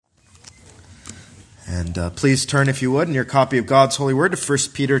And please turn, if you would, in your copy of God's Holy Word to 1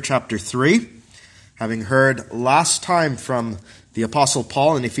 Peter chapter 3. Having heard last time from the Apostle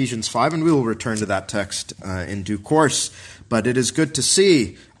Paul in Ephesians 5, and we will return to that text in due course. But it is good to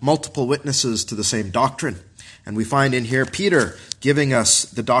see multiple witnesses to the same doctrine. And we find in here Peter giving us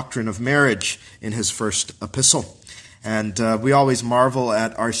the doctrine of marriage in his first epistle. And we always marvel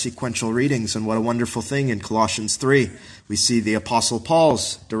at our sequential readings, and what a wonderful thing in Colossians 3. We see the Apostle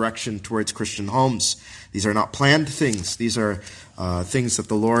Paul's direction towards Christian homes. These are not planned things. These are things that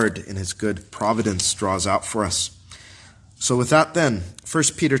the Lord in his good providence draws out for us. So with that then, 1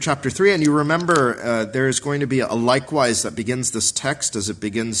 Peter chapter 3, and you remember there is going to be a likewise that begins this text as it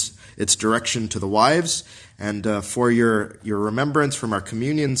begins its direction to the wives. And for your remembrance from our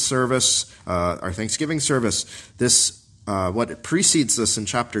communion service, our Thanksgiving service, this what precedes this in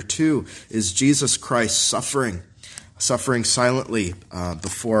chapter 2 is Jesus Christ suffering silently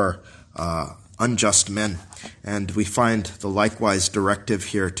before unjust men. And we find the likewise directive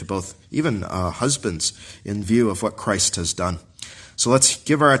here to both, even husbands, in view of what Christ has done. So let's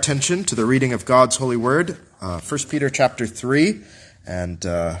give our attention to the reading of God's holy word, 1 Peter chapter 3, and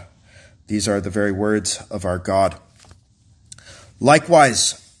these are the very words of our God.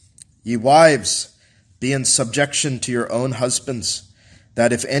 Likewise, ye wives, be in subjection to your own husbands,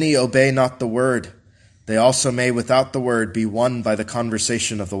 that if any obey not the word, they also may without the word be won by the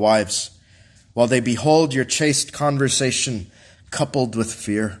conversation of the wives, while they behold your chaste conversation coupled with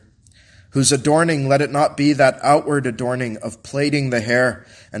fear, whose adorning let it not be that outward adorning of plaiting the hair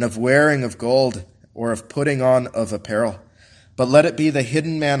and of wearing of gold or of putting on of apparel, but let it be the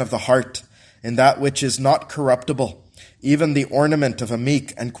hidden man of the heart, in that which is not corruptible, even the ornament of a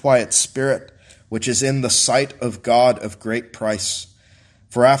meek and quiet spirit, which is in the sight of God of great price.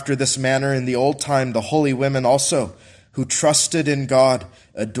 For after this manner in the old time the holy women also, who trusted in God,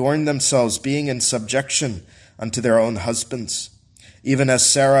 adorned themselves, being in subjection unto their own husbands, even as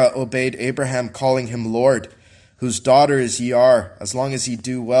Sarah obeyed Abraham, calling him Lord, whose daughters ye are, as long as ye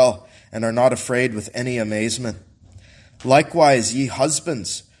do well, and are not afraid with any amazement. Likewise, ye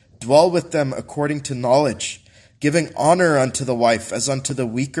husbands, dwell with them according to knowledge, giving honor unto the wife as unto the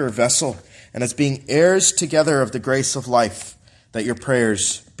weaker vessel, and as being heirs together of the grace of life, that your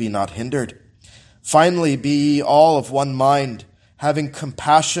prayers be not hindered. Finally, be ye all of one mind, having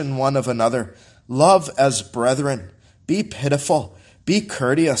compassion one of another, love as brethren, be pitiful, be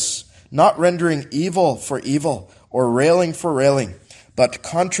courteous, not rendering evil for evil, or railing for railing, but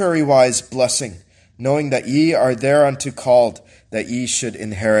contrariwise blessing, knowing that ye are thereunto called, that ye should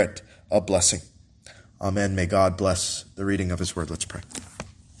inherit a blessing. Amen. May God bless the reading of his word. Let's pray.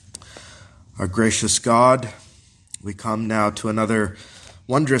 Our gracious God, we come now to another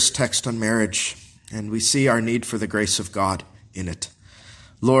wondrous text on marriage, and we see our need for the grace of God in it.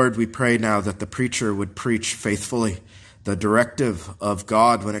 Lord, we pray now that the preacher would preach faithfully the directive of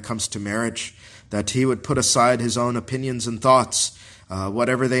God when it comes to marriage, that he would put aside his own opinions and thoughts,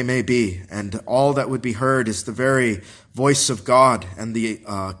 whatever they may be, and all that would be heard is the very voice of God and the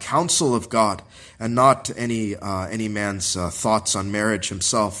counsel of God, and not any man's thoughts on marriage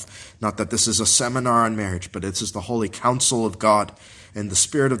himself. Not that this is a seminar on marriage, but this is the holy counsel of God. And the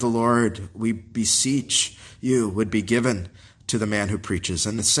Spirit of the Lord, we beseech you, would be given to the man who preaches,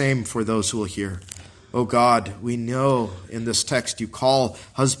 and the same for those who will hear. O God, we know in this text you call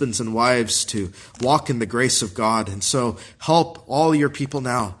husbands and wives to walk in the grace of God, and so help all your people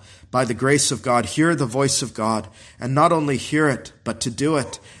now, by the grace of God, hear the voice of God, and not only hear it, but to do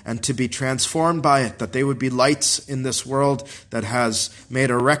it, and to be transformed by it, that they would be lights in this world that has made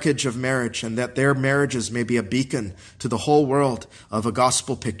a wreckage of marriage, and that their marriages may be a beacon to the whole world of a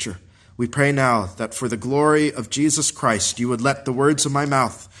gospel picture. We pray now that for the glory of Jesus Christ, you would let the words of my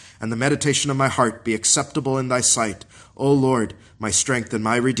mouth and the meditation of my heart be acceptable in thy sight. O Lord, my strength and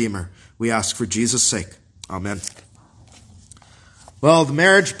my Redeemer, we ask for Jesus' sake. Amen. Well, the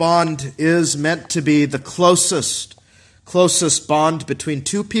marriage bond is meant to be the closest bond between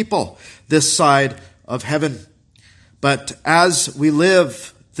two people this side of heaven. But as we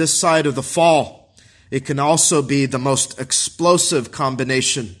live this side of the fall, it can also be the most explosive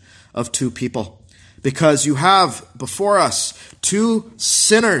combination of two people. Because you have before us two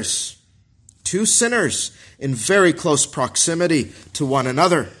sinners in very close proximity to one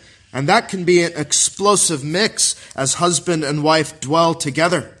another. And that can be an explosive mix as husband and wife dwell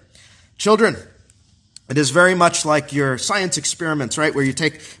together. Children, it is very much like your science experiments, right? Where you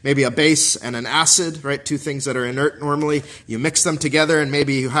take maybe a base and an acid, right? Two things that are inert normally. You mix them together and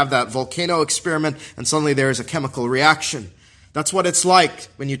maybe you have that volcano experiment and suddenly there is a chemical reaction. That's what it's like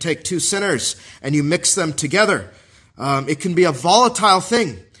when you take two sinners and you mix them together. It can be a volatile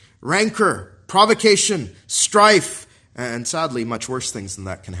thing. Rancor, provocation, strife, and sadly, much worse things than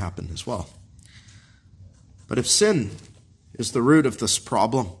that can happen as well. But if sin is the root of this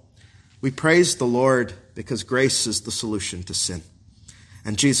problem, we praise the Lord because grace is the solution to sin.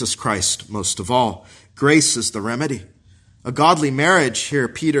 And Jesus Christ, most of all. Grace is the remedy. A godly marriage, here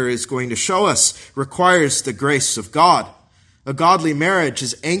Peter is going to show us, requires the grace of God. A godly marriage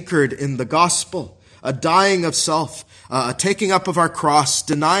is anchored in the gospel, a dying of self, a taking up of our cross,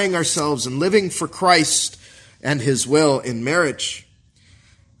 denying ourselves and living for Christ and his will in marriage.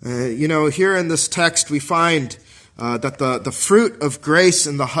 Here in this text we find that the fruit of grace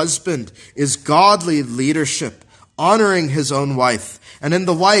in the husband is godly leadership, honoring his own wife. And in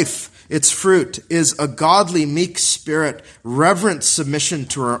the wife, its fruit is a godly, meek spirit, reverent submission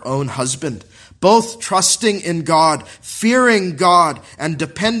to her own husband, both trusting in God, fearing God, and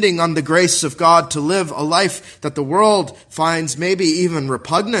depending on the grace of God to live a life that the world finds maybe even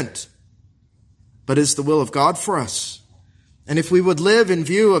repugnant, but is the will of God for us. And if we would live in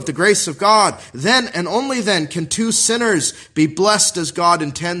view of the grace of God, then and only then can two sinners be blessed as God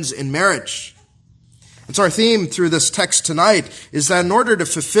intends in marriage. And so our theme through this text tonight is that in order to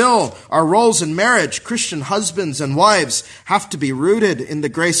fulfill our roles in marriage, Christian husbands and wives have to be rooted in the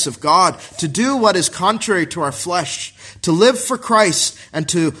grace of God, to do what is contrary to our flesh, to live for Christ and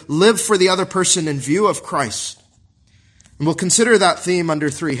to live for the other person in view of Christ. And we'll consider that theme under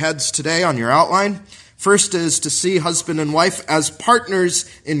three heads today on your outline. First is to see husband and wife as partners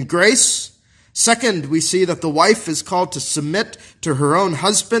in grace. Second, we see that the wife is called to submit to her own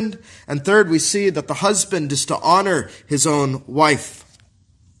husband. And third, we see that the husband is to honor his own wife.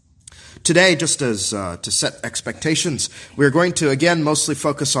 Today, just as to set expectations, we're going to again mostly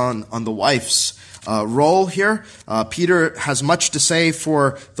focus on the wife's role here. Peter has much to say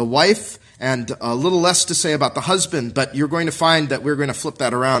for the wife and a little less to say about the husband, but you're going to find that we're going to flip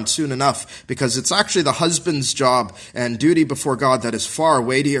that around soon enough, because it's actually the husband's job and duty before God that is far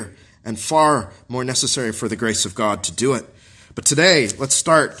weightier and far more necessary for the grace of God to do it. But today, let's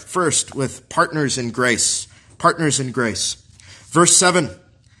start first with partners in grace. Partners in grace. Verse 7,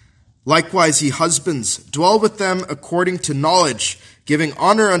 likewise, ye husbands, dwell with them according to knowledge, giving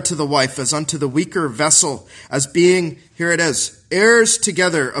honor unto the wife as unto the weaker vessel, as being, here it is, heirs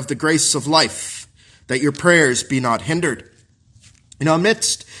together of the grace of life, that your prayers be not hindered.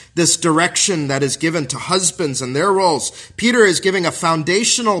 Amidst this direction that is given to husbands and their roles, Peter is giving a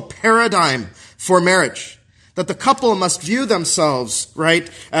foundational paradigm for marriage, that the couple must view themselves, right,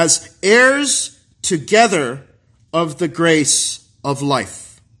 as heirs together of the grace of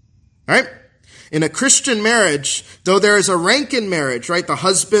life. All right? In a Christian marriage, though there is a rank in marriage, right, the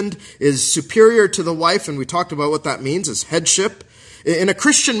husband is superior to the wife, and we talked about what that means as headship. In a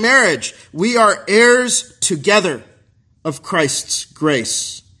Christian marriage, we are heirs together of Christ's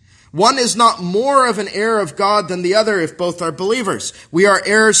grace. One is not more of an heir of God than the other if both are believers. We are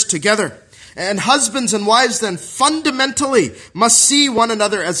heirs together. And husbands and wives then fundamentally must see one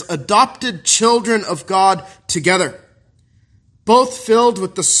another as adopted children of God together. Both filled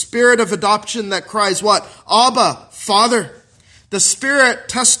with the spirit of adoption that cries what? Abba, Father. The Spirit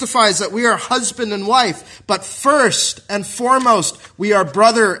testifies that we are husband and wife, but first and foremost, we are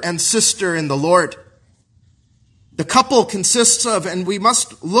brother and sister in the Lord. The couple consists of, and we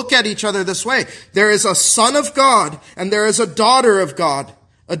must look at each other this way, there is a son of God and there is a daughter of God,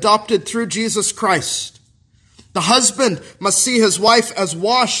 adopted through Jesus Christ. The husband must see his wife as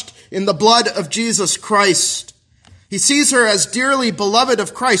washed in the blood of Jesus Christ. He sees her as dearly beloved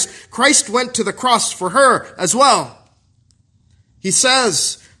of Christ. Christ went to the cross for her as well. He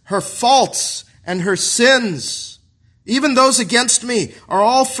says her faults and her sins, even those against me, are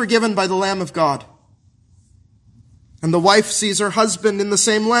all forgiven by the Lamb of God. And the wife sees her husband in the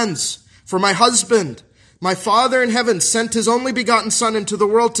same lens. For my husband, my Father in heaven sent his only begotten Son into the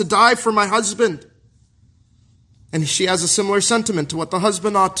world to die for my husband. And she has a similar sentiment to what the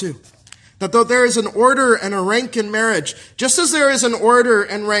husband ought to. That though there is an order and a rank in marriage, just as there is an order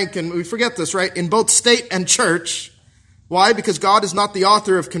and rank, and we forget this, right, in both state and church. Why? Because God is not the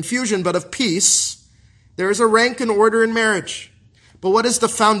author of confusion, but of peace. There is a rank and order in marriage. But what is the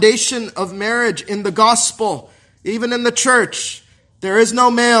foundation of marriage in the gospel? Even in the church, there is no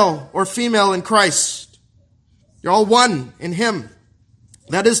male or female in Christ. You're all one in him.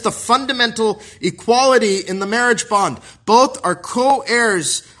 That is the fundamental equality in the marriage bond. Both are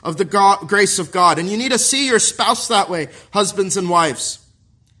co-heirs of the grace of God. And you need to see your spouse that way, husbands and wives.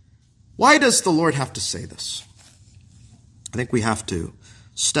 Why does the Lord have to say this? I think we have to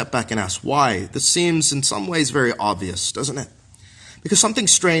step back and ask why. This seems in some ways very obvious, doesn't it? Because something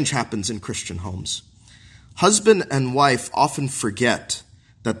strange happens in Christian homes. Husband and wife often forget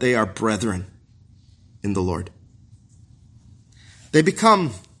that they are brethren. in the Lord.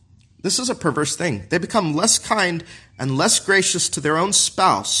 This is a perverse thing, they become less kind and less gracious to their own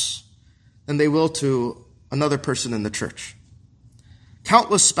spouse than they will to another person in the church.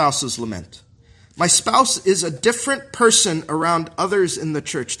 Countless spouses lament, "My spouse is a different person around others in the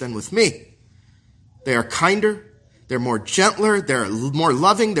church than with me. They are kinder, they're more gentler, they're more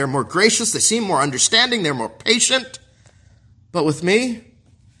loving, they're more gracious, they seem more understanding, they're more patient. But with me,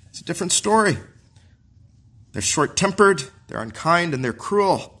 it's a different story. They're short-tempered, they're unkind, and they're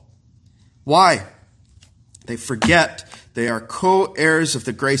cruel." Why? They forget they are co-heirs of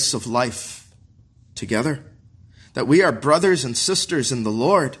the grace of life together. That we are brothers and sisters in the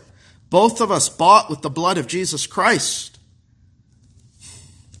Lord. Both of us bought with the blood of Jesus Christ.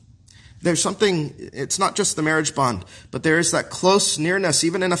 There's something, it's not just the marriage bond, but there is that close nearness,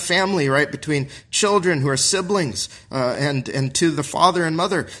 even in a family, right, between children who are siblings and to the father and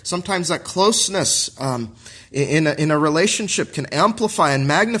mother. Sometimes that closeness in a relationship can amplify and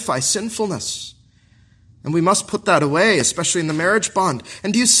magnify sinfulness. And we must put that away, especially in the marriage bond.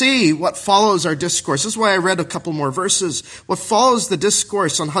 And do you see what follows our discourse? This is why I read a couple more verses. What follows the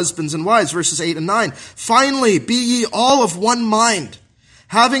discourse on husbands and wives, verses 8 and 9. "Finally, be ye all of one mind,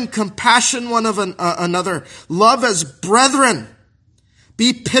 having compassion one of another. Love as brethren.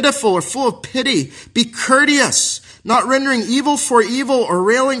 Be pitiful," or full of pity. "Be courteous, not rendering evil for evil or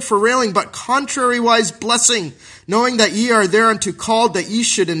railing for railing, but contrariwise blessing, knowing that ye are thereunto called, that ye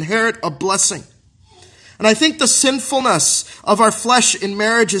should inherit a blessing." And I think the sinfulness of our flesh in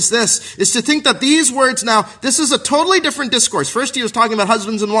marriage is to think that these words now, this is a totally different discourse. First he was talking about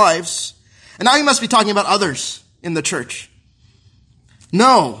husbands and wives, and now he must be talking about others in the church.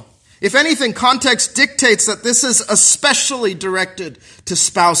 No. If anything, context dictates that this is especially directed to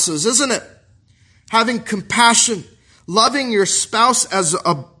spouses, isn't it? Having compassion, loving your spouse as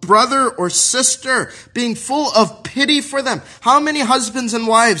a brother or sister, being full of pity for them. How many husbands and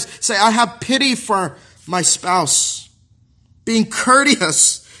wives say, "I have pity for my spouse"? Being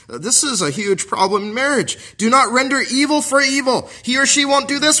courteous. This is a huge problem in marriage. Do not render evil for evil. He or she won't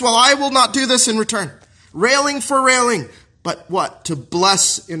do this, well, I will not do this in return. Railing for railing, but what? To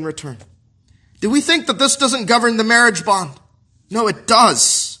bless in return. Do we think that this doesn't govern the marriage bond? No, it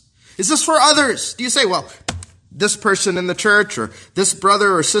does. Is this for others? Do you say, well, this person in the church or this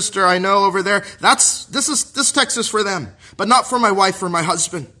brother or sister I know over there, this text is for them, but not for my wife or my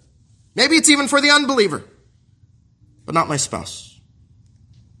husband. Maybe it's even for the unbeliever, but not my spouse.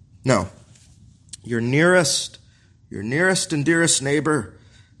 No. Your nearest and dearest neighbor,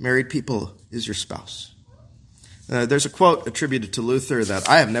 married people, is your spouse. There's a quote attributed to Luther that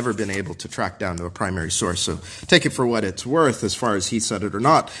I have never been able to track down to a primary source, so take it for what it's worth as far as he said it or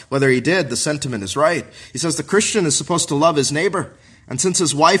not. Whether he did, the sentiment is right. He says the Christian is supposed to love his neighbor, and since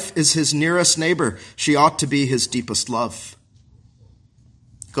his wife is his nearest neighbor, she ought to be his deepest love.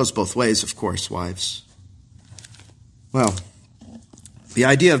 It goes both ways, of course, wives. Well, the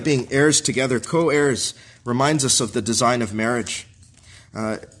idea of being heirs together, co-heirs, reminds us of the design of marriage.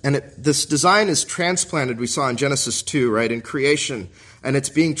 This design is transplanted, we saw in Genesis 2, right, in creation, and it's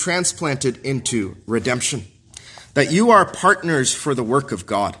being transplanted into redemption. That you are partners for the work of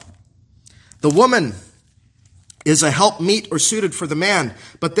God. The woman is a helpmeet or suited for the man,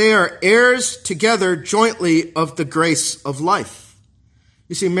 but they are heirs together jointly of the grace of life.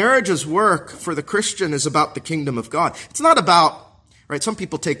 You see, marriage's work for the Christian is about the kingdom of God. It's not about, right, some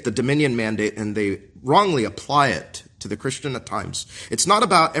people take the dominion mandate and they wrongly apply it to the Christian at times. It's not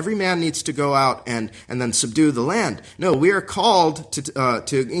about every man needs to go out and then subdue the land. No, we are called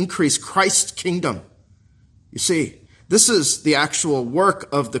to increase Christ's kingdom. You see, this is the actual work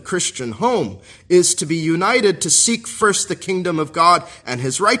of the Christian home, is to be united to seek first the kingdom of God and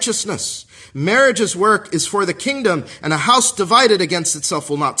his righteousness. Marriage's work is for the kingdom, and a house divided against itself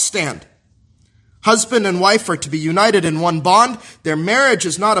will not stand. Husband and wife are to be united in one bond. Their marriage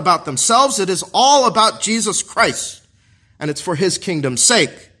is not about themselves. It is all about Jesus Christ, and it's for his kingdom's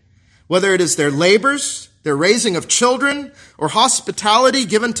sake. Whether it is their labors, their raising of children, or hospitality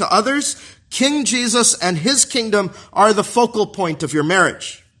given to others, King Jesus and his kingdom are the focal point of your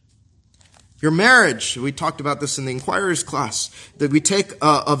marriage. Your marriage, we talked about this in the Inquirer's class, that we take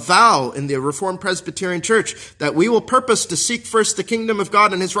a vow in the Reformed Presbyterian Church that we will purpose to seek first the kingdom of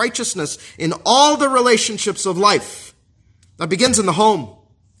God and his righteousness in all the relationships of life. That begins in the home.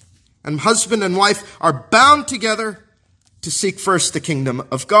 And husband and wife are bound together to seek first the kingdom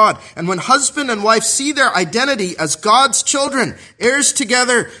of God. And when husband and wife see their identity as God's children, heirs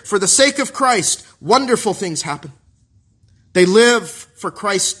together for the sake of Christ, wonderful things happen. They live for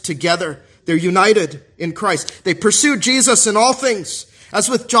Christ together. They're united in Christ. They pursue Jesus in all things. As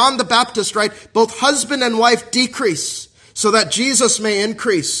with John the Baptist, right? Both husband and wife decrease so that Jesus may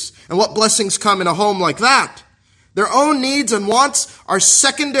increase. And what blessings come in a home like that? Their own needs and wants are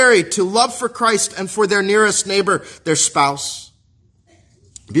secondary to love for Christ and for their nearest neighbor, their spouse.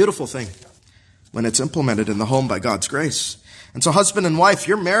 Beautiful thing when it's implemented in the home by God's grace. And so husband and wife,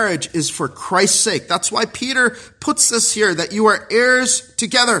 your marriage is for Christ's sake. That's why Peter puts this here, that you are heirs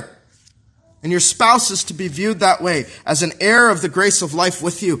together. And your spouse is to be viewed that way, as an heir of the grace of life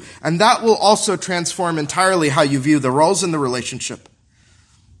with you. And that will also transform entirely how you view the roles in the relationship.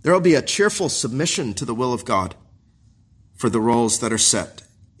 There will be a cheerful submission to the will of God for the roles that are set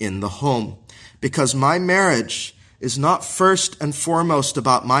in the home. Because my marriage is not first and foremost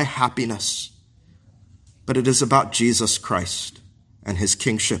about my happiness, but it is about Jesus Christ and his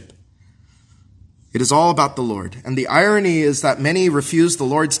kingship. It is all about the Lord. And the irony is that many refuse the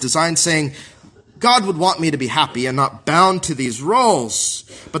Lord's design, saying, God would want me to be happy and not bound to these roles.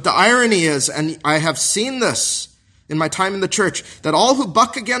 But the irony is, and I have seen this in my time in the church, that all who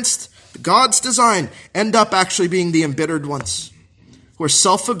buck against God's design end up actually being the embittered ones, who are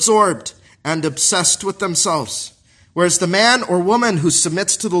self-absorbed and obsessed with themselves. Whereas the man or woman who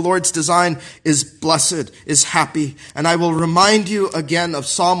submits to the Lord's design is blessed, is happy. And I will remind you again of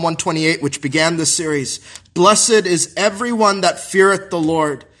Psalm 128, which began this series. Blessed is everyone that feareth the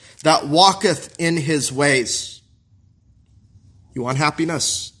Lord, that walketh in his ways. You want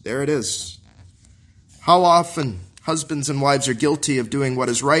happiness? There it is. How often husbands and wives are guilty of doing what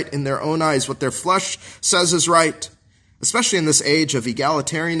is right in their own eyes, what their flesh says is right, especially in this age of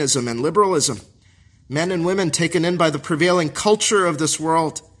egalitarianism and liberalism. Men and women taken in by the prevailing culture of this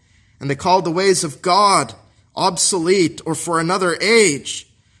world, and they call the ways of God obsolete or for another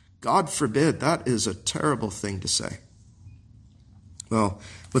age. God forbid, that is a terrible thing to say. Well,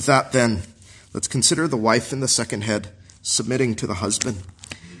 with that then, let's consider the wife in the second head, submitting to the husband.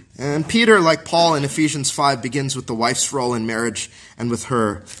 And Peter, like Paul in Ephesians 5, begins with the wife's role in marriage and with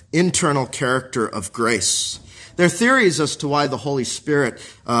her internal character of grace. There are theories as to why the Holy Spirit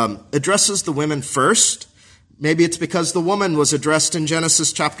addresses the women first. Maybe it's because the woman was addressed in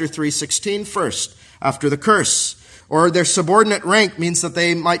Genesis chapter 3:16 first, after the curse. Or their subordinate rank means that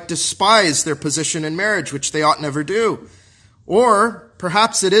they might despise their position in marriage, which they ought never do. Or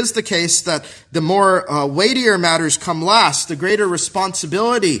perhaps it is the case that the more weightier matters come last, the greater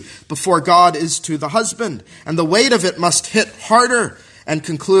responsibility before God is to the husband. And the weight of it must hit harder and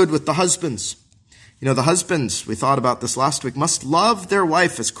conclude with the husbands. You know, the husbands, we thought about this last week, must love their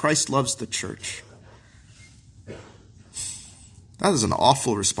wife as Christ loves the church. That is an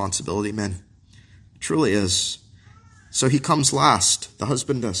awful responsibility, men. It truly is. So he comes last, the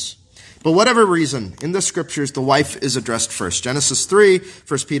husband does. But whatever reason, in the scriptures, the wife is addressed first. Genesis 3,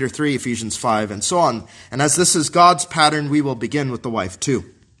 1 Peter 3, Ephesians 5, and so on. And as this is God's pattern, we will begin with the wife too.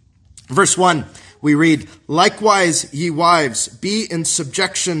 Verse 1, we read, Likewise, ye wives, be in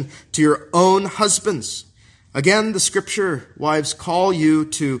subjection to your own husbands. Again, the scripture, wives, call you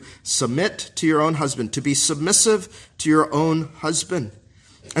to submit to your own husband, to be submissive to your own husband.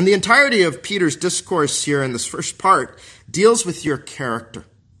 And the entirety of Peter's discourse here in this first part deals with your character.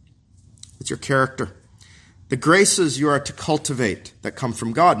 With your character. The graces you are to cultivate that come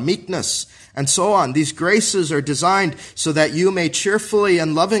from God, meekness, and so on. These graces are designed so that you may cheerfully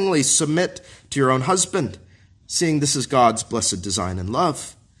and lovingly submit to your own husband, seeing this is God's blessed design and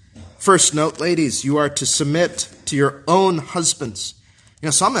love. First note, ladies, you are to submit to your own husbands. You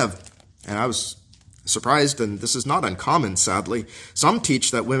know, some have, and I was surprised, and this is not uncommon, sadly, some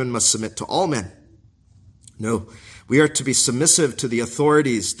teach that women must submit to all men. No, we are to be submissive to the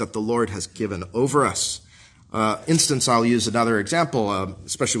authorities that the Lord has given over us. Instance, I'll use another example,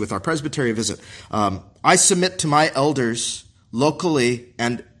 especially with our presbytery visit. I submit to my elders locally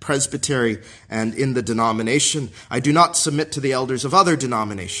and presbytery and in the denomination. I do not submit to the elders of other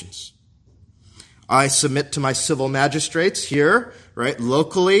denominations. I submit to my civil magistrates here, right,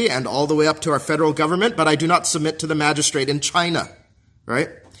 locally and all the way up to our federal government, but I do not submit to the magistrate in China, right?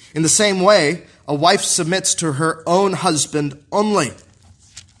 In the same way, a wife submits to her own husband only.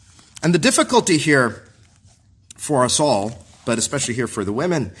 And the difficulty here for us all, but especially here for the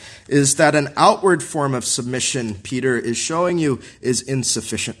women, is that an outward form of submission, Peter is showing you, is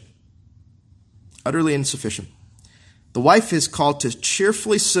insufficient. Utterly insufficient. The wife is called to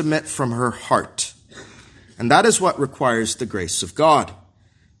cheerfully submit from her heart. And that is what requires the grace of God.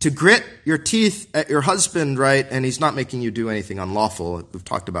 To grit your teeth at your husband, right, and he's not making you do anything unlawful. We've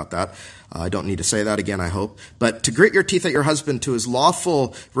talked about that. I don't need to say that again, I hope. But to grit your teeth at your husband to his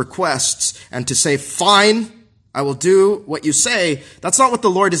lawful requests and to say, fine, I will do what you say, that's not what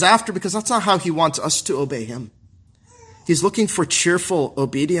the Lord is after, because that's not how he wants us to obey him. He's looking for cheerful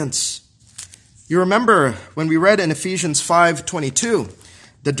obedience. You remember when we read in Ephesians 5:22,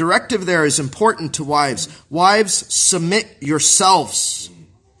 the directive there is important to wives. Wives, submit yourselves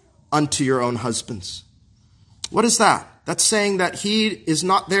unto your own husbands. What is that? That's saying that he is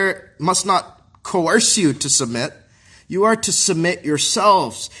not there, must not coerce you to submit. You are to submit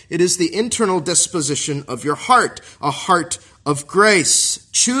yourselves. It is the internal disposition of your heart, a heart of grace,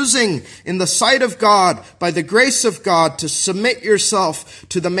 choosing in the sight of God, by the grace of God, to submit yourself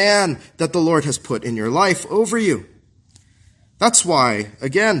to the man that the Lord has put in your life over you. That's why,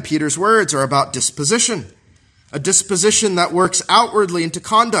 again, Peter's words are about disposition, a disposition that works outwardly into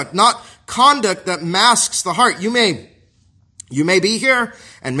conduct, not conduct that masks the heart. You may be here,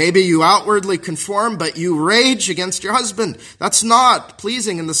 and maybe you outwardly conform, but you rage against your husband. That's not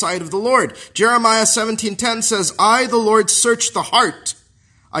pleasing in the sight of the Lord. Jeremiah 17:10 says, I, the Lord, search the heart.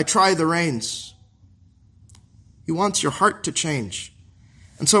 I try the reins. He wants your heart to change.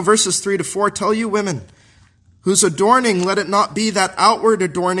 And so verses 3-4 tell you women, whose adorning, let it not be that outward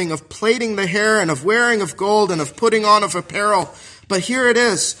adorning of plaiting the hair and of wearing of gold and of putting on of apparel. But here it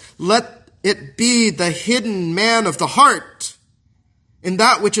is, let it be the hidden man of the heart, in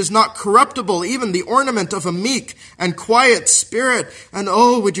that which is not corruptible, even the ornament of a meek and quiet spirit. And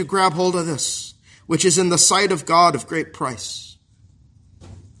oh, would you grab hold of this, which is in the sight of God of great price.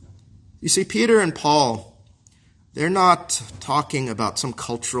 You see, Peter and Paul, they're not talking about some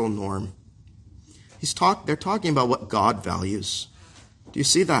cultural norm. They're talking about what God values. Do you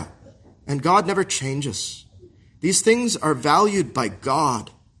see that? And God never changes. These things are valued by God.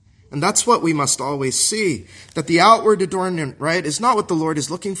 And that's what we must always see, that the outward adornment, right, is not what the Lord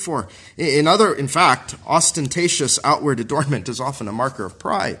is looking for. In fact, ostentatious outward adornment is often a marker of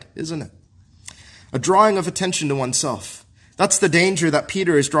pride, isn't it? A drawing of attention to oneself. That's the danger that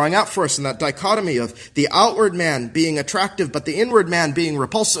Peter is drawing out for us in that dichotomy of the outward man being attractive, but the inward man being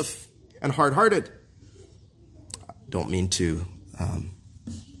repulsive and hard-hearted. I don't mean to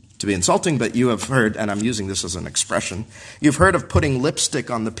be insulting, but you have heard, and I'm using this as an expression, you've heard of putting lipstick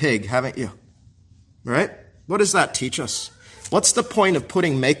on the pig, haven't you? Right? What does that teach us? What's the point of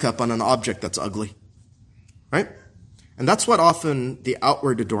putting makeup on an object that's ugly? Right? And that's what often the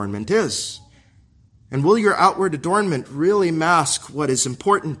outward adornment is. And will your outward adornment really mask what is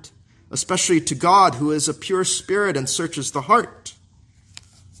important, especially to God, who is a pure spirit and searches the heart?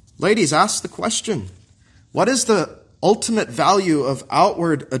 Ladies, ask the question, what is the ultimate value of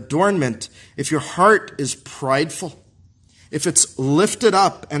outward adornment if your heart is prideful? If it's lifted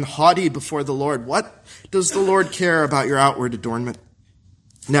up and haughty before the Lord, what does the Lord care about your outward adornment?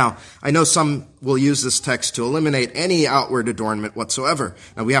 Now, I know some will use this text to eliminate any outward adornment whatsoever.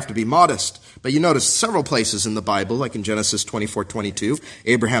 Now, we have to be modest. But you notice several places in the Bible, like in Genesis 24:22,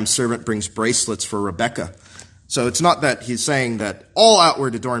 Abraham's servant brings bracelets for Rebekah. So it's not that he's saying that all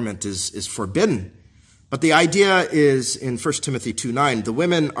outward adornment is forbidden. But the idea is in 1 Timothy 2:9, the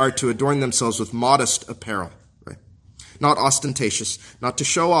women are to adorn themselves with modest apparel, right? Not ostentatious, not to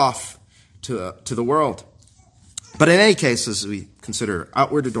show off to the world. But in any case, as we consider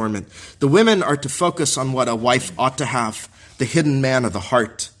outward adornment, the women are to focus on what a wife ought to have, the hidden man of the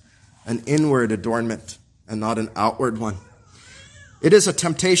heart, an inward adornment and not an outward one. It is a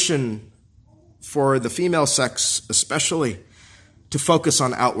temptation for the female sex especially to focus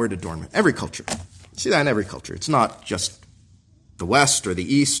on outward adornment. Every culture. See that in every culture. It's not just the West or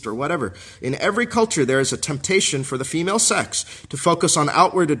the East or whatever. In every culture, there is a temptation for the female sex to focus on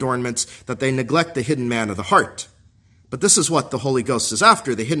outward adornments that they neglect the hidden man of the heart. But this is what the Holy Ghost is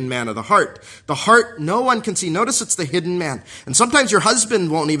after, the hidden man of the heart. The heart no one can see. Notice it's the hidden man. And sometimes your husband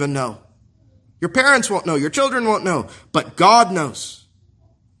won't even know. Your parents won't know. Your children won't know. But God knows.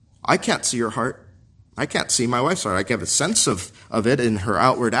 I can't see your heart. I can't see my wife's heart. I get a sense of it in her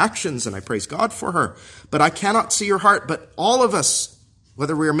outward actions, and I praise God for her. But I cannot see your heart. But all of us,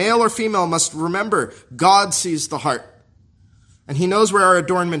 whether we are male or female, must remember God sees the heart. And he knows where our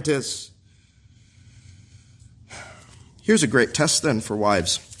adornment is. Here's a great test then for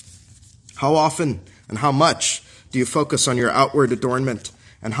wives. How often and how much do you focus on your outward adornment,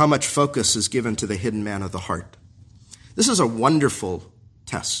 and how much focus is given to the hidden man of the heart? This is a wonderful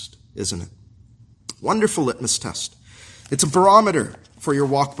test, isn't it? Wonderful litmus test. It's a barometer for your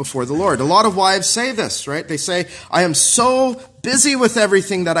walk before the Lord. A lot of wives say this, right? They say, I am so busy with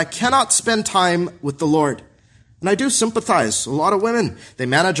everything that I cannot spend time with the Lord. And I do sympathize. A lot of women, they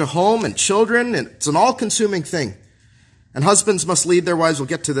manage a home and children, and it's an all-consuming thing. And husbands must lead their wives, we'll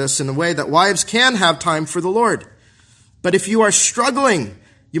get to this, in a way that wives can have time for the Lord. But if you are struggling,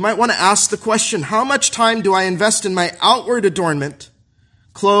 you might want to ask the question, how much time do I invest in my outward adornment,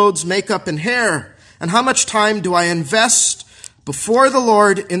 clothes, makeup, and hair, And how much time do I invest before the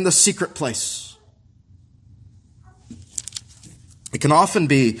Lord in the secret place? It can often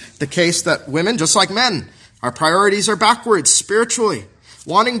be the case that women, just like men, our priorities are backwards spiritually.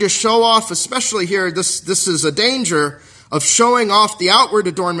 Wanting to show off, especially here, this is a danger of showing off the outward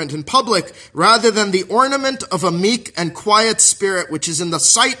adornment in public rather than the ornament of a meek and quiet spirit, which is in the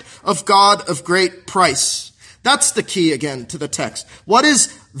sight of God of great price. That's the key again to the text. What is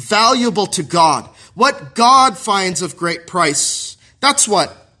valuable to God? What God finds of great price? That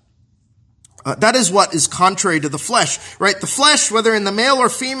is what is contrary to the flesh, right? The flesh, whether in the male or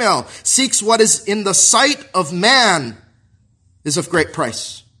female, seeks what is in the sight of man is of great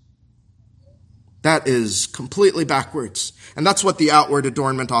price. That is completely backwards. And that's what the outward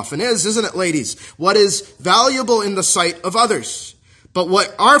adornment often is, isn't it, ladies? What is valuable in the sight of others. But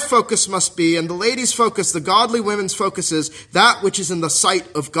what our focus must be, and the ladies' focus, the godly women's focus, is that which is in the sight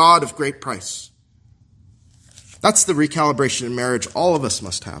of God of great price. That's the recalibration in marriage all of us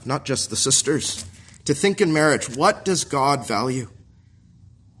must have, not just the sisters. To think in marriage, what does God value?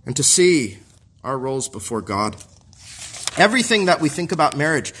 And to see our roles before God. Everything that we think about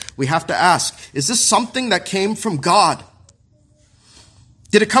marriage, we have to ask, is this something that came from God?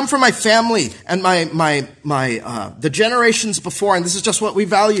 Did it come from my family and the generations before, and this is just what we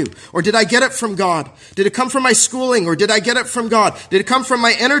value? Or did I get it from God? Did it come from my schooling, or did I get it from God? Did it come from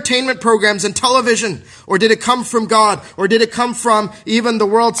my entertainment programs and television? Or did it come from God? Or did it come from even the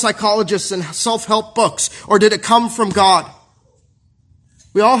world psychologists and self-help books? Or did it come from God?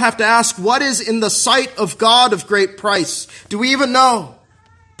 We all have to ask, what is in the sight of God of great price? Do we even know?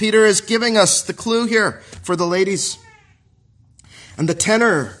 Peter is giving us the clue here for the ladies. And the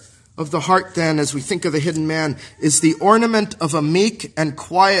tenor of the heart then, as we think of the hidden man, is the ornament of a meek and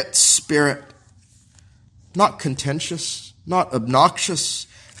quiet spirit. Not contentious, not obnoxious,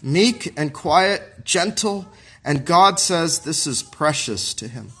 meek and quiet, gentle. And God says this is precious to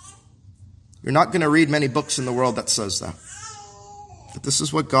him. You're not going to read many books in the world that says that. But this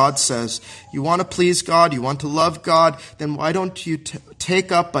is what God says. You want to please God, you want to love God, then why don't you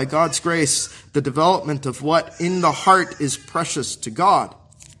take up by God's grace the development of what in the heart is precious to God?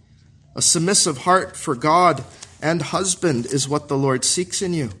 A submissive heart for God and husband is what the Lord seeks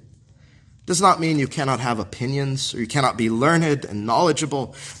in you. Does not mean you cannot have opinions or you cannot be learned and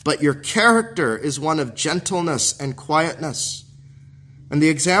knowledgeable, but your character is one of gentleness and quietness. And the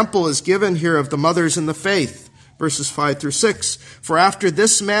example is given here of the mothers in the faith. Verses 5 through 6. For after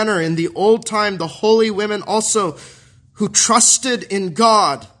this manner in the old time the holy women also who trusted in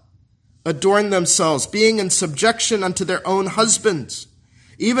God adorned themselves, being in subjection unto their own husbands.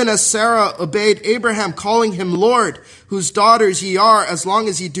 Even as Sarah obeyed Abraham, calling him Lord, whose daughters ye are, as long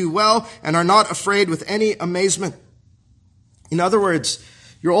as ye do well and are not afraid with any amazement. In other words,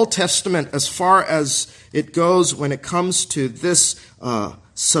 your Old Testament, as far as it goes when it comes to this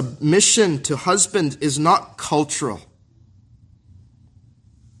submission to husband, is not cultural.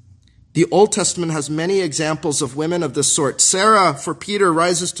 The Old Testament has many examples of women of this sort. Sarah, for Peter,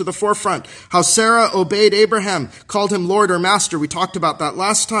 rises to the forefront. How Sarah obeyed Abraham, called him Lord or Master. We talked about that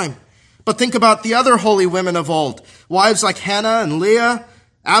last time. But think about the other holy women of old. Wives like Hannah and Leah,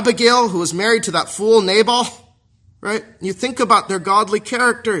 Abigail, who was married to that fool Nabal, right? You think about their godly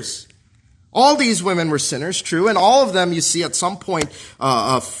characters. All these women were sinners, true, and all of them, you see, at some point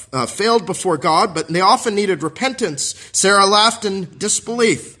failed before God, but they often needed repentance. Sarah laughed in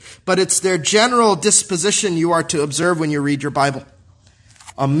disbelief, but it's their general disposition you are to observe when you read your Bible.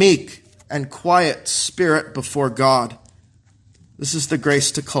 A meek and quiet spirit before God. This is the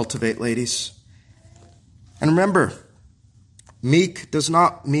grace to cultivate, ladies. And remember, meek does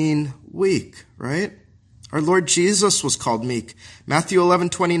not mean weak, right? Our Lord Jesus was called meek. Matthew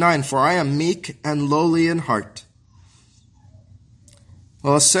 11:29, for I am meek and lowly in heart.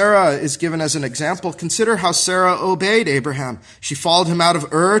 Well, as Sarah is given as an example, consider how Sarah obeyed Abraham. She followed him out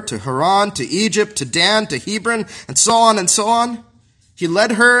of Ur to Haran, to Egypt, to Dan, to Hebron, and so on and so on. He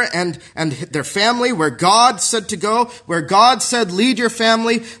led her and their family where God said to go, where God said, lead your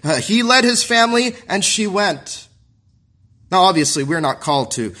family. He led his family, and she went. Now, obviously, we're not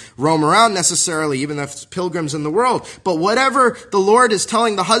called to roam around necessarily, even if it's pilgrims in the world. But whatever the Lord is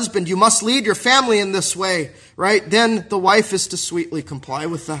telling the husband, you must lead your family in this way, right? Then the wife is to sweetly comply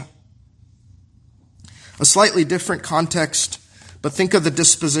with that. A slightly different context, but think of the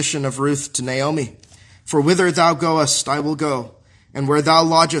disposition of Ruth to Naomi. For whither thou goest, I will go, and where thou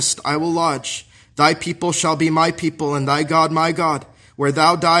lodgest, I will lodge. Thy people shall be my people, and thy God my God. Where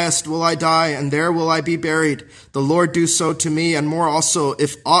thou diest will I die, and there will I be buried. The Lord do so to me, and more also,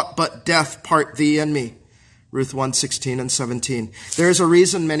 if aught but death part thee and me. Ruth 1:16 and 17. There is a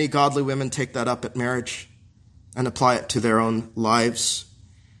reason many godly women take that up at marriage and apply it to their own lives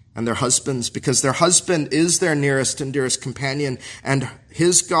and their husbands, because their husband is their nearest and dearest companion, and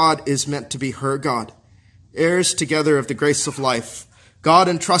his God is meant to be her God. Heirs together of the grace of life. God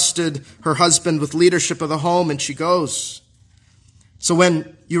entrusted her husband with leadership of the home, and she goes. So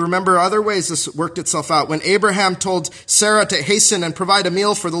when you remember other ways this worked itself out, when Abraham told Sarah to hasten and provide a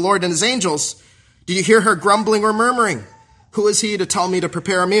meal for the Lord and his angels, did you hear her grumbling or murmuring? Who is he to tell me to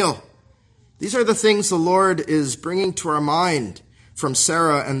prepare a meal? These are the things the Lord is bringing to our mind from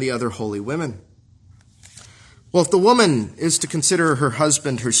Sarah and the other holy women. Well, if the woman is to consider her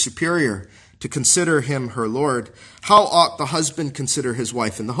husband her superior, to consider him her Lord, how ought the husband consider his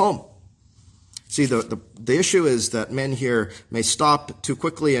wife in the home? See, the issue is that men here may stop too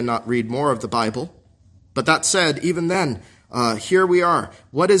quickly and not read more of the Bible. But that said, even then, here we are.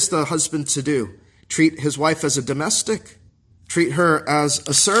 What is the husband to do? Treat his wife as a domestic? Treat her as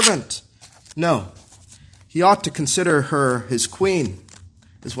a servant? No. He ought to consider her his queen,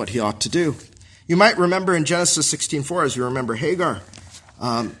 is what he ought to do. You might remember in Genesis 16:4, as you remember Hagar.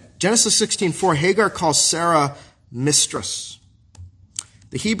 Genesis 16:4, Hagar calls Sarah mistress.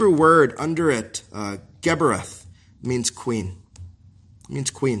 The Hebrew word under it, Gebereth, means queen. It means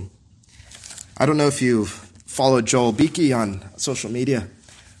queen. I don't know if you've followed Joel Beakey on social media,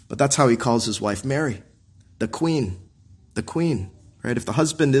 but that's how he calls his wife Mary, the queen, right? If the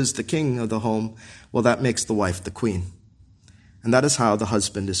husband is the king of the home, well, that makes the wife the queen. And that is how the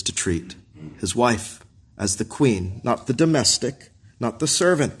husband is to treat his wife, as the queen, not the domestic, not the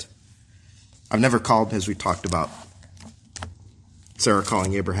servant. I've never called, as we talked about, Sarah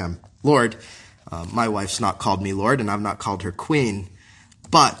calling Abraham Lord. My wife's not called me Lord, and I've not called her queen,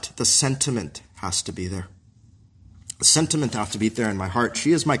 but the sentiment has to be there. The sentiment has to be there in my heart.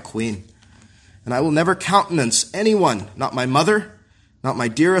 She is my queen, and I will never countenance anyone, not my mother, not my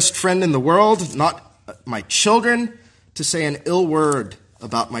dearest friend in the world, not my children, to say an ill word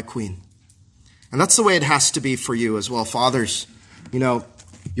about my queen. And that's the way it has to be for you as well, fathers. You know,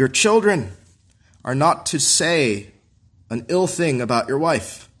 your children are not to say an ill thing about your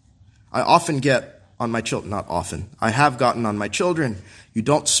wife. I often get on my children, not often, I have gotten on my children, you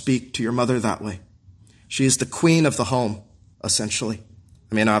don't speak to your mother that way. She is the queen of the home, essentially.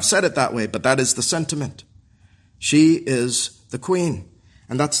 I mean, I've said it that way, but that is the sentiment. She is the queen.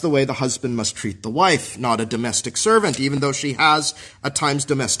 And that's the way the husband must treat the wife, not a domestic servant, even though she has at times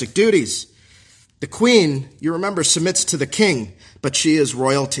domestic duties. The queen, you remember, submits to the king, but she is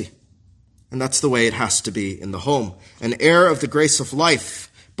royalty. And that's the way it has to be in the home. An heir of the grace of life,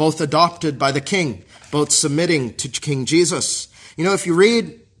 both adopted by the king, both submitting to King Jesus. You know, if you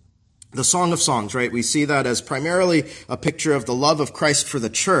read the Song of Songs, right, we see that as primarily a picture of the love of Christ for the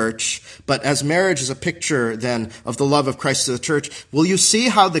church, but as marriage is a picture then of the love of Christ to the church, will you see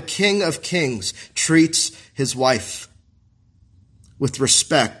how the King of Kings treats his wife with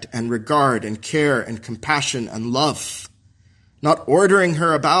respect and regard and care and compassion and love? Not ordering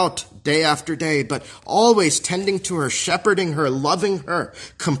her about day after day, but always tending to her, shepherding her, loving her,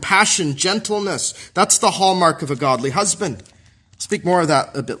 compassion, gentleness. That's the hallmark of a godly husband. Speak more of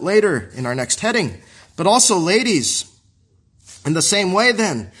that a bit later in our next heading. But also, ladies, in the same way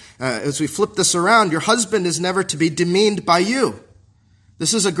then, as we flip this around, your husband is never to be demeaned by you.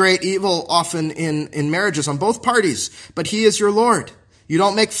 This is a great evil often in marriages on both parties, but he is your Lord. You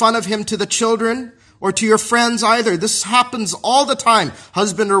don't make fun of him to the children or to your friends either. This happens all the time,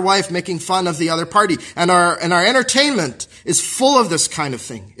 husband or wife making fun of the other party. And our entertainment is full of this kind of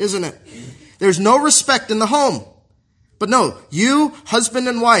thing, isn't it? There's no respect in the home. But no, you, husband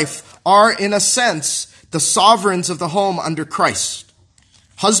and wife, are in a sense the sovereigns of the home under Christ.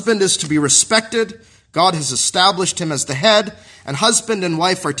 Husband is to be respected. God has established him as the head, and husband and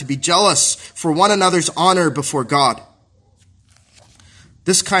wife are to be jealous for one another's honor before God.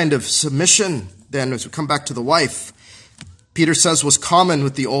 This kind of submission, then, as we come back to the wife, Peter says was common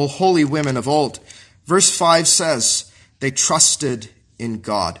with the old holy women of old. Verse 5 says, they trusted in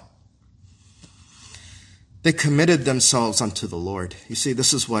God. They committed themselves unto the Lord. You see,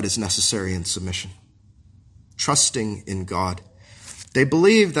 this is what is necessary in submission. Trusting in God. They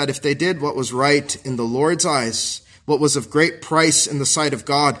believed that if they did what was right in the Lord's eyes, what was of great price in the sight of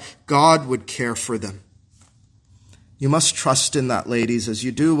God, God would care for them. You must trust in that, ladies, as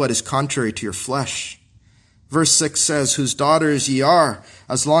you do what is contrary to your flesh. Verse 6 says, whose daughters ye are,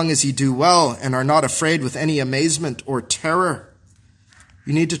 as long as ye do well and are not afraid with any amazement or terror.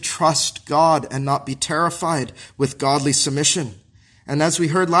 You need to trust God and not be terrified with godly submission. And as we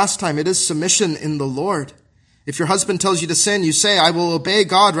heard last time, it is submission in the Lord. If your husband tells you to sin, you say, I will obey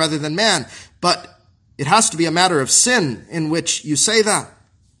God rather than man. But It has to be a matter of sin in which you say that.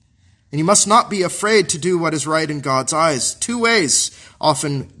 And you must not be afraid to do what is right in God's eyes. Two ways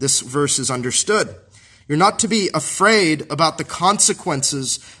often this verse is understood. You're not to be afraid about the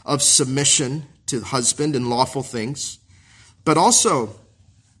consequences of submission to the husband in lawful things, but also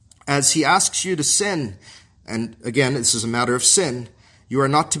as he asks you to sin, and again, this is a matter of sin, you are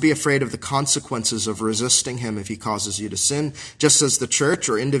not to be afraid of the consequences of resisting him if he causes you to sin, just as the church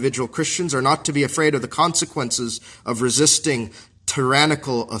or individual Christians are not to be afraid of the consequences of resisting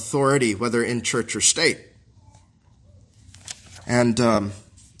tyrannical authority, whether in church or state. And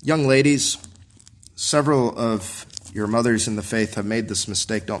young ladies, several of your mothers in the faith have made this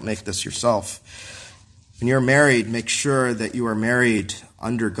mistake. Don't make this yourself. When you're married, make sure that you are married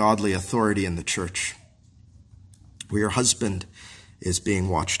under godly authority in the church, where your husband is being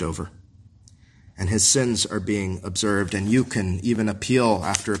watched over and his sins are being observed, and you can even appeal.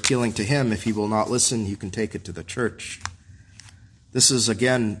 After appealing to him, if he will not listen, you can take it to the church. This is,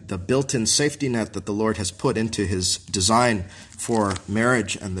 again, the built-in safety net that the Lord has put into his design for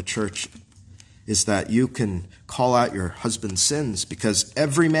marriage and the church, is that you can call out your husband's sins, because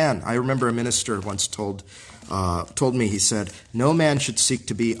every man, I remember a minister once told me, he said, no man should seek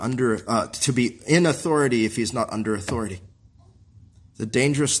to be in authority if he's not under authority. It's a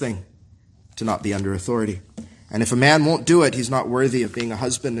dangerous thing to not be under authority. And if a man won't do it, he's not worthy of being a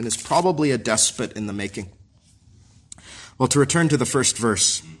husband and is probably a despot in the making. Well, to return to the first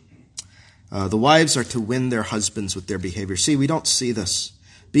verse, the wives are to win their husbands with their behavior. See, we don't see this.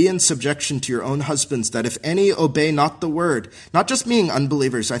 Be in subjection to your own husbands, that if any obey not the word, not just being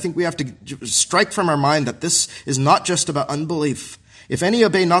unbelievers. I think we have to strike from our mind that this is not just about unbelief. If any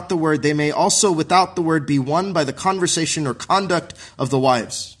obey not the word, they may also without the word be won by the conversation or conduct of the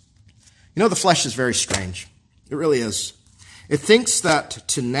wives. You know, the flesh is very strange. It really is. It thinks that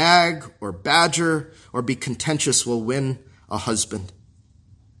to nag or badger or be contentious will win a husband.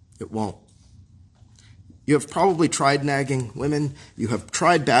 It won't. You have probably tried nagging. Women, you have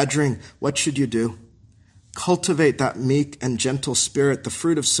tried badgering. What should you do? Cultivate that meek and gentle spirit, the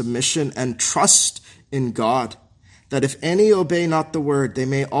fruit of submission, and trust in God, that if any obey not the word, they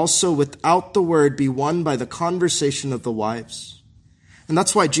may also without the word be won by the conversation of the wives. And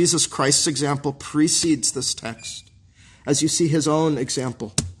that's why Jesus Christ's example precedes this text, as you see his own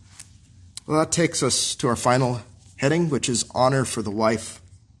example. Well, that takes us to our final heading, which is honor for the wife.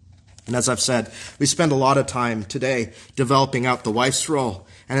 And as I've said, we spend a lot of time today developing out the wife's role.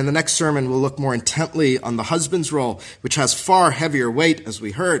 And in the next sermon, we'll look more intently on the husband's role, which has far heavier weight, as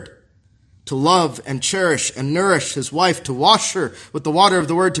we heard. To love and cherish and nourish his wife, to wash her with the water of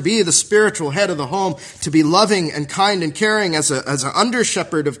the word, to be the spiritual head of the home, to be loving and kind and caring as an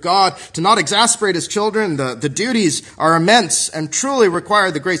under-shepherd of God, to not exasperate his children. The duties are immense and truly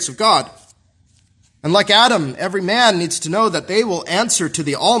require the grace of God. And like Adam, every man needs to know that they will answer to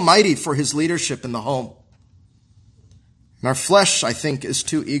the Almighty for his leadership in the home. And our flesh, I think, is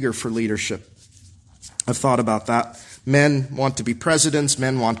too eager for leadership. I've thought about that. Men want to be presidents,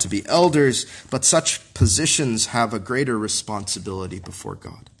 men want to be elders, but such positions have a greater responsibility before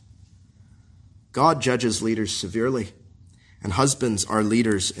God. God judges leaders severely, and husbands are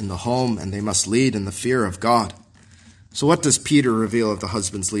leaders in the home, and they must lead in the fear of God. So what does Peter reveal of the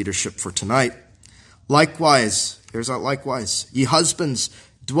husband's leadership for tonight? Likewise, here's that likewise, ye husbands,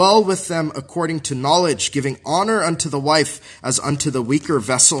 dwell with them according to knowledge, giving honor unto the wife as unto the weaker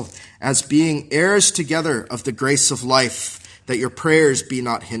vessel, as being heirs together of the grace of life, that your prayers be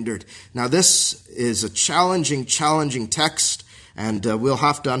not hindered. Now this is a challenging text, and we'll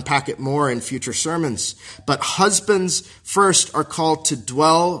have to unpack it more in future sermons. But husbands first are called to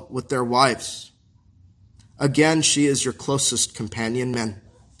dwell with their wives. Again, she is your closest companion, men.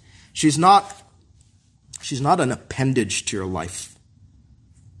 She's not an appendage to your life.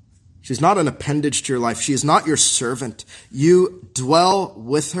 She's not an appendage to your life. She is not your servant. You dwell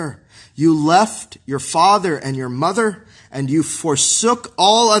with her. You left your father and your mother, and you forsook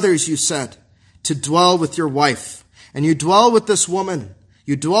all others, you said, to dwell with your wife. And you dwell with this woman.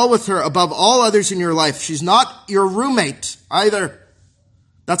 You dwell with her above all others in your life. She's not your roommate either.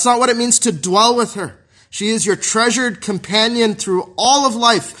 That's not what it means to dwell with her. She is your treasured companion through all of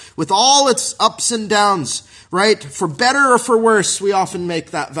life, with all its ups and downs, right? For better or for worse, we often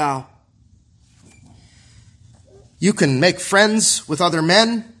make that vow. You can make friends with other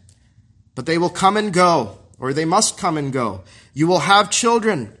men, but they will come and go, or they must come and go. You will have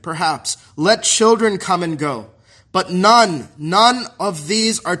children, perhaps. Let children come and go. But none of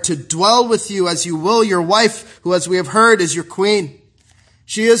these are to dwell with you as you will your wife, who, as we have heard, is your queen.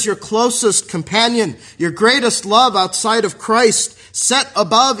 She is your closest companion, your greatest love outside of Christ, set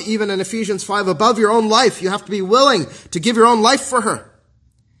above, even in Ephesians 5, above your own life. You have to be willing to give your own life for her.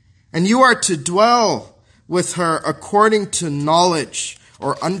 And you are to dwell with her according to knowledge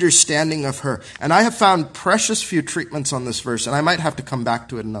or understanding of her. And I have found precious few treatments on this verse, and I might have to come back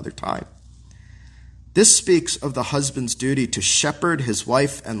to it another time. This speaks of the husband's duty to shepherd his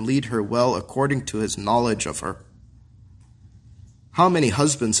wife and lead her well according to his knowledge of her. How many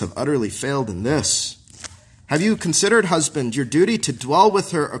husbands have utterly failed in this? Have you considered, husband, your duty to dwell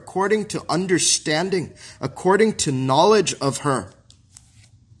with her according to understanding, according to knowledge of her?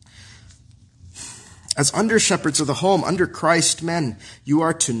 As under-shepherds of the home, under Christ men, you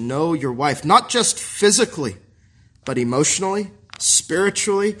are to know your wife, not just physically, but emotionally,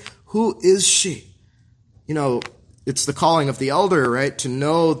 spiritually. Who is she? You know, it's the calling of the elder, right? To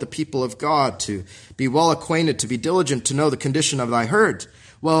know the people of God, to be well acquainted, to be diligent, to know the condition of thy herd.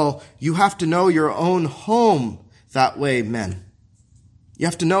 Well, you have to know your own home that way, men. You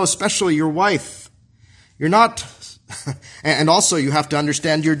have to know especially your wife. You're not, and also you have to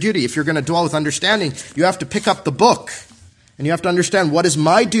understand your duty. If you're going to dwell with understanding, you have to pick up the book and you have to understand, what is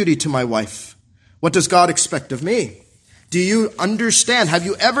my duty to my wife? What does God expect of me? Do you understand? Have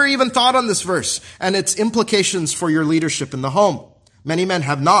you ever even thought on this verse and its implications for your leadership in the home? Many men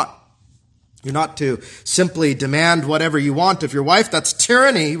have not. You're not to simply demand whatever you want of your wife. That's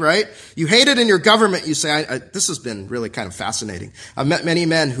tyranny, right? You hate it in your government. You say, this has been really kind of fascinating. I've met many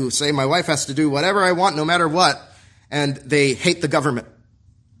men who say, my wife has to do whatever I want, no matter what. And they hate the government.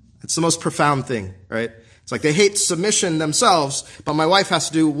 It's the most profound thing, right? It's like they hate submission themselves, but my wife has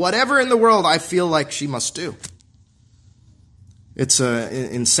to do whatever in the world I feel like she must do. It's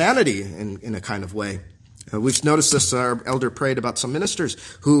insanity in a kind of way. We've noticed this. Our elder prayed about some ministers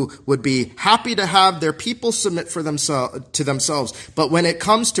who would be happy to have their people submit to themselves. But when it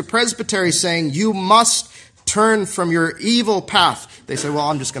comes to presbytery saying, you must turn from your evil path, they say, well,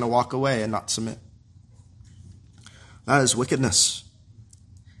 I'm just going to walk away and not submit. That is wickedness.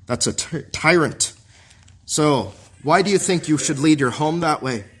 That's a tyrant. So why do you think you should lead your home that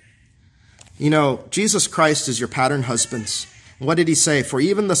way? You know, Jesus Christ is your pattern husbands. What did he say? For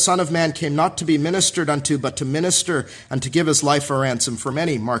even the Son of Man came not to be ministered unto, but to minister and to give his life a ransom for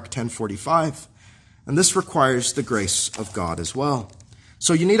many. Mark 10:45. And this requires the grace of God as well.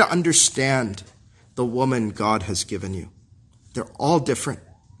 So you need to understand the woman God has given you. They're all different.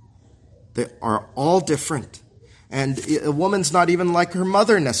 They are all different. And a woman's not even like her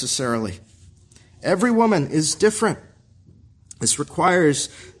mother necessarily. Every woman is different. This requires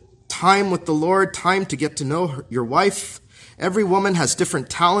time with the Lord, time to get to know your wife. Every woman has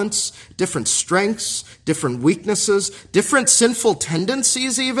different talents, different strengths, different weaknesses, different sinful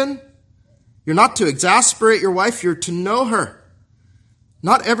tendencies even. You're not to exasperate your wife, you're to know her.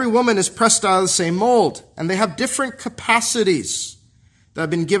 Not every woman is pressed out of the same mold, and they have different capacities that have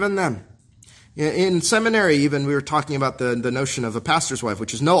been given them. In seminary even, we were talking about the notion of a pastor's wife,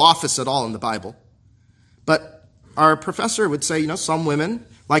 which is no office at all in the Bible. But our professor would say, some women,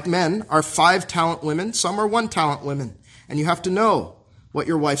 like men, are 5-talent women, some are 1-talent women. And you have to know what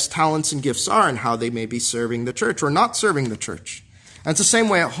your wife's talents and gifts are and how they may be serving the church or not serving the church. And it's the same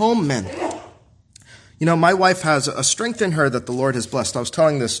way at home, men. My wife has a strength in her that the Lord has blessed. I was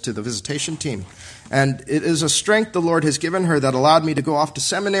telling this to the visitation team. And it is a strength the Lord has given her that allowed me to go off to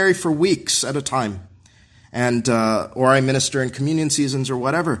seminary for weeks at a time. And or I minister in communion seasons or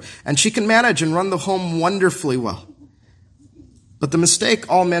whatever. And she can manage and run the home wonderfully well. But the mistake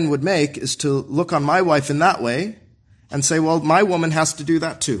all men would make is to look on my wife in that way and say, well, my woman has to do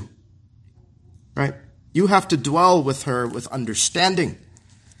that too. Right? You have to dwell with her with understanding.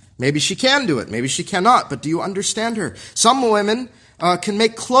 Maybe she can do it. Maybe she cannot. But do you understand her? Some women can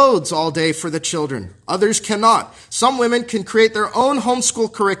make clothes all day for the children. Others cannot. Some women can create their own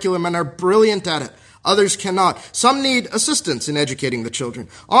homeschool curriculum and are brilliant at it. Others cannot. Some need assistance in educating the children.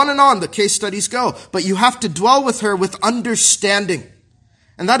 On and on the case studies go. But you have to dwell with her with understanding.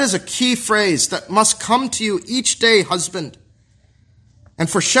 And that is a key phrase that must come to you each day, husband. And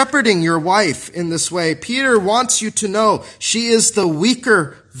for shepherding your wife in this way, Peter wants you to know she is the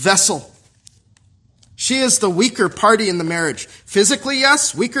weaker vessel. She is the weaker party in the marriage. Physically,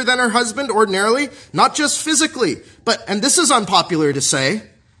 yes, weaker than her husband ordinarily. Not just physically, but, and this is unpopular to say,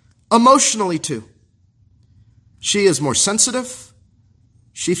 emotionally too. She is more sensitive.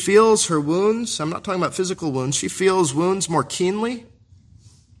 She feels her wounds. I'm not talking about physical wounds. She feels wounds more keenly.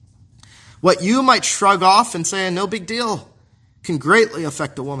 What you might shrug off and say, no big deal, can greatly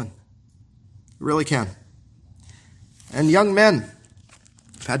affect a woman. It really can. And young men,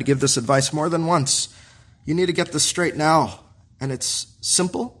 I've had to give this advice more than once. You need to get this straight now. And it's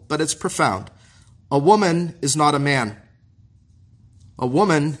simple, but it's profound. A woman is not a man. A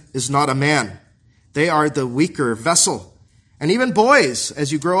woman is not a man. They are the weaker vessel. And even boys,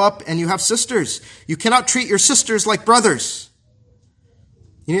 as you grow up and you have sisters, you cannot treat your sisters like brothers.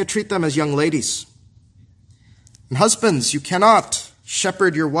 You need to treat them as young ladies. And husbands, you cannot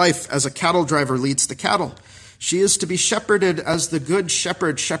shepherd your wife as a cattle driver leads the cattle. She is to be shepherded as the good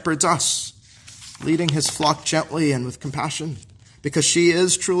shepherd shepherds us, leading his flock gently and with compassion, because she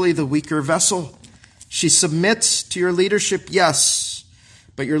is truly the weaker vessel. She submits to your leadership, yes,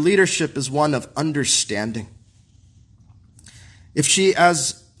 but your leadership is one of understanding. If she,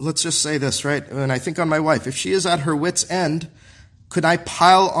 let's just say this, right? When I think on my wife, if she is at her wit's end, could I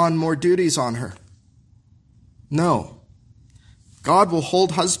pile on more duties on her? No. God will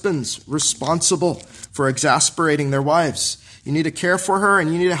hold husbands responsible for exasperating their wives. You need to care for her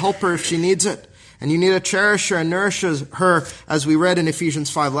and you need to help her if she needs it. And you need to cherish her and nourish her, as we read in Ephesians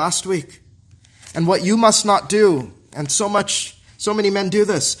 5 last week. And what you must not do, and so many men do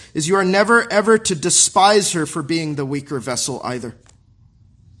this, is you are never ever to despise her for being the weaker vessel either.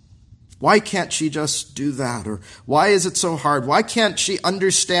 Why can't she just do that? Or why is it so hard? Why can't she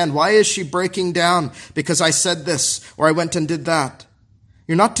understand? Why is she breaking down because I said this or I went and did that?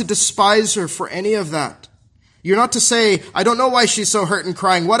 You're not to despise her for any of that. You're not to say, I don't know why she's so hurt and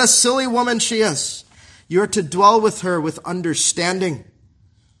crying. What a silly woman she is. You're to dwell with her with understanding.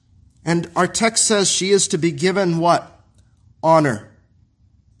 And our text says she is to be given what? Honor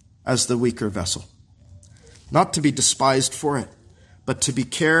as the weaker vessel. Not to be despised for it, but to be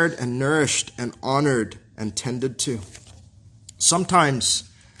cared and nourished and honored and tended to. Sometimes,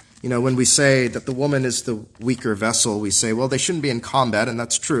 when we say that the woman is the weaker vessel, we say, well, they shouldn't be in combat, and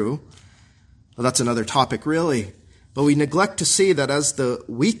that's true. Well, that's another topic, really. But we neglect to see that as the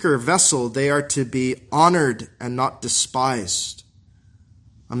weaker vessel, they are to be honored and not despised.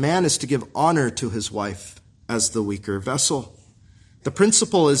 A man is to give honor to his wife as the weaker vessel. The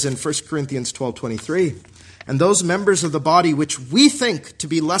principle is in 1 Corinthians 12:23. And those members of the body which we think to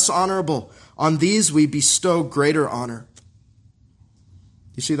be less honorable, on these we bestow greater honor.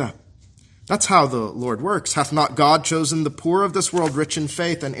 You see that? That's how the Lord works. Hath not God chosen the poor of this world rich in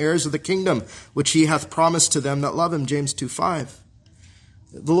faith and heirs of the kingdom, which he hath promised to them that love him? James 2:5.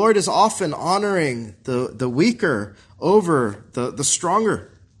 The Lord is often honoring the weaker over the stronger.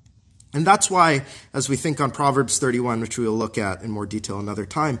 And that's why, as we think on Proverbs 31, which we will look at in more detail another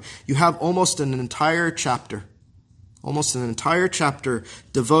time, you have almost an entire chapter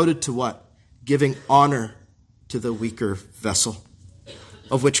devoted to what? Giving honor to the weaker vessel,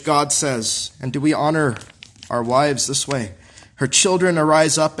 of which God says, and do we honor our wives this way? Her children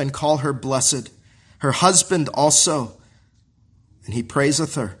arise up and call her blessed, her husband also, and he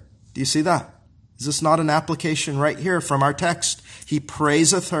praiseth her. Do you see that? Is this not an application right here from our text? He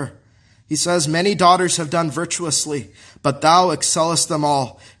praiseth her. He says, many daughters have done virtuously, but thou excellest them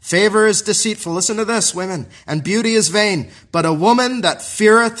all. Favor is deceitful. Listen to this, women. And beauty is vain. But a woman that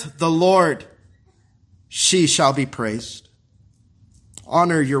feareth the Lord, she shall be praised.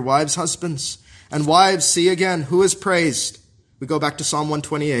 Honor your wives' husbands. And wives, see again, who is praised? We go back to Psalm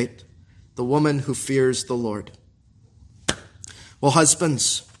 128. The woman who fears the Lord. Well,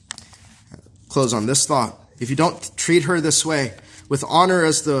 husbands, close on this thought. If you don't treat her this way, with honor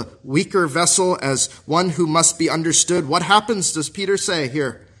as the weaker vessel, as one who must be understood, what happens, does Peter say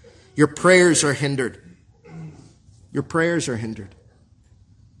here? Your prayers are hindered. Your prayers are hindered.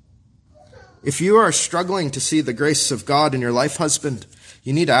 If you are struggling to see the grace of God in your life, husband,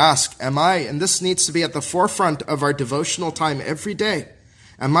 you need to ask, and this needs to be at the forefront of our devotional time every day,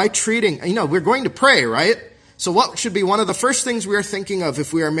 am I treating, we're going to pray, right? So what should be one of the first things we are thinking of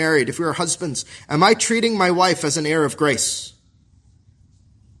if we are married, if we are husbands? Am I treating my wife as an heir of grace?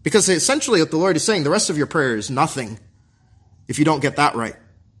 Because essentially what the Lord is saying, the rest of your prayer is nothing if you don't get that right.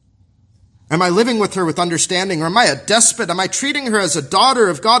 Am I living with her with understanding, or am I a despot? Am I treating her as a daughter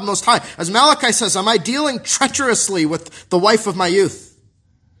of God Most High? As Malachi says, am I dealing treacherously with the wife of my youth?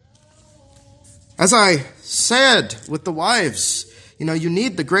 As I said with the wives, you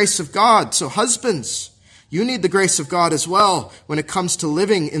need the grace of God. So husbands, you need the grace of God as well when it comes to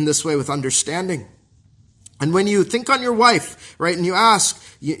living in this way with understanding. And when you think on your wife, right, and you ask,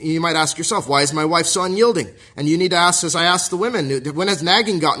 you might ask yourself, why is my wife so unyielding? And you need to ask, as I asked the women, when has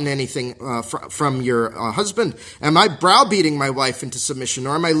nagging gotten anything from your husband? Am I browbeating my wife into submission,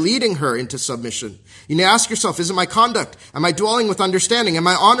 or am I leading her into submission? You need to ask yourself, is it my conduct? Am I dwelling with understanding? Am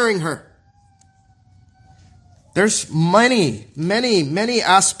I honoring her? There's many, many, many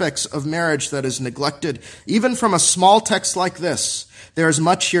aspects of marriage that is neglected. Even from a small text like this, there is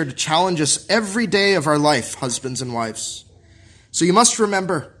much here to challenge us every day of our life, husbands and wives. So you must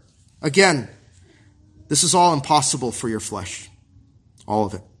remember, again, this is all impossible for your flesh. All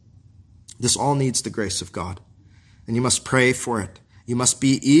of it. This all needs the grace of God. And you must pray for it. You must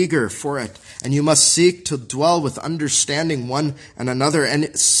be eager for it. And you must seek to dwell with understanding one and another.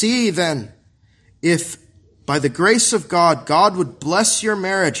 And see then if by the grace of God, God would bless your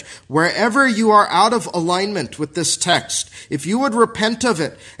marriage wherever you are out of alignment with this text. If you would repent of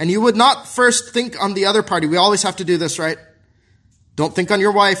it and you would not first think on the other party. We always have to do this, right? Don't think on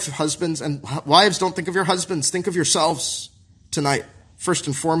your wife, husbands, and wives, don't think of your husbands. Think of yourselves tonight, first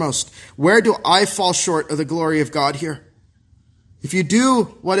and foremost. Where do I fall short of the glory of God here? If you do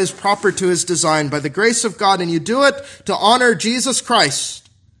what is proper to his design by the grace of God and you do it to honor Jesus Christ,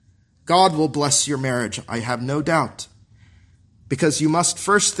 God will bless your marriage, I have no doubt. Because you must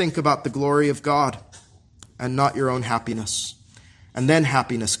first think about the glory of God and not your own happiness. And then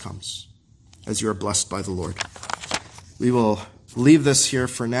happiness comes as you are blessed by the Lord. We will leave this here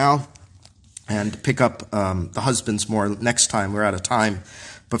for now and pick up the husbands more next time. We're out of time.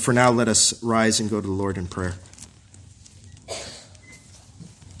 But for now, let us rise and go to the Lord in prayer.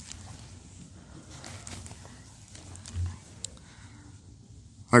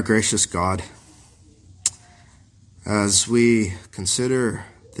 Our gracious God, as we consider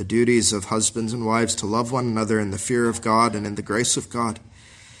the duties of husbands and wives to love one another in the fear of God and in the grace of God,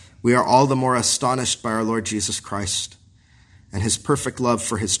 we are all the more astonished by our Lord Jesus Christ and his perfect love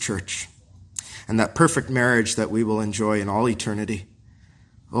for his church and that perfect marriage that we will enjoy in all eternity.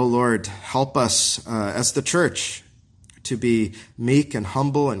 Oh Lord, help us as the church to be meek and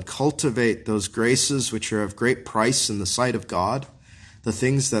humble and cultivate those graces which are of great price in the sight of God, the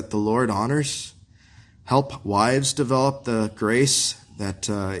things that the Lord honors. Help wives develop the grace that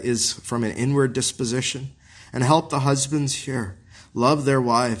is from an inward disposition. And help the husbands here love their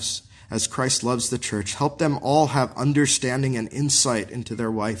wives as Christ loves the church. Help them all have understanding and insight into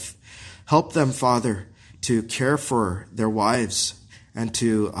their wife. Help them, Father, to care for their wives and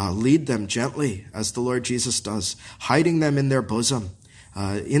to lead them gently as the Lord Jesus does, hiding them in their bosom,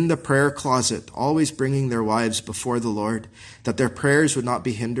 in the prayer closet, always bringing their wives before the Lord, that their prayers would not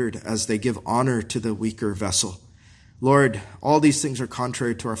be hindered as they give honor to the weaker vessel. Lord, all these things are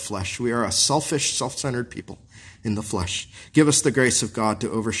contrary to our flesh. We are a selfish, self-centered people in the flesh. Give us the grace of God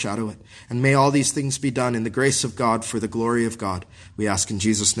to overshadow it. And may all these things be done in the grace of God for the glory of God. We ask in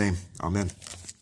Jesus' name. Amen.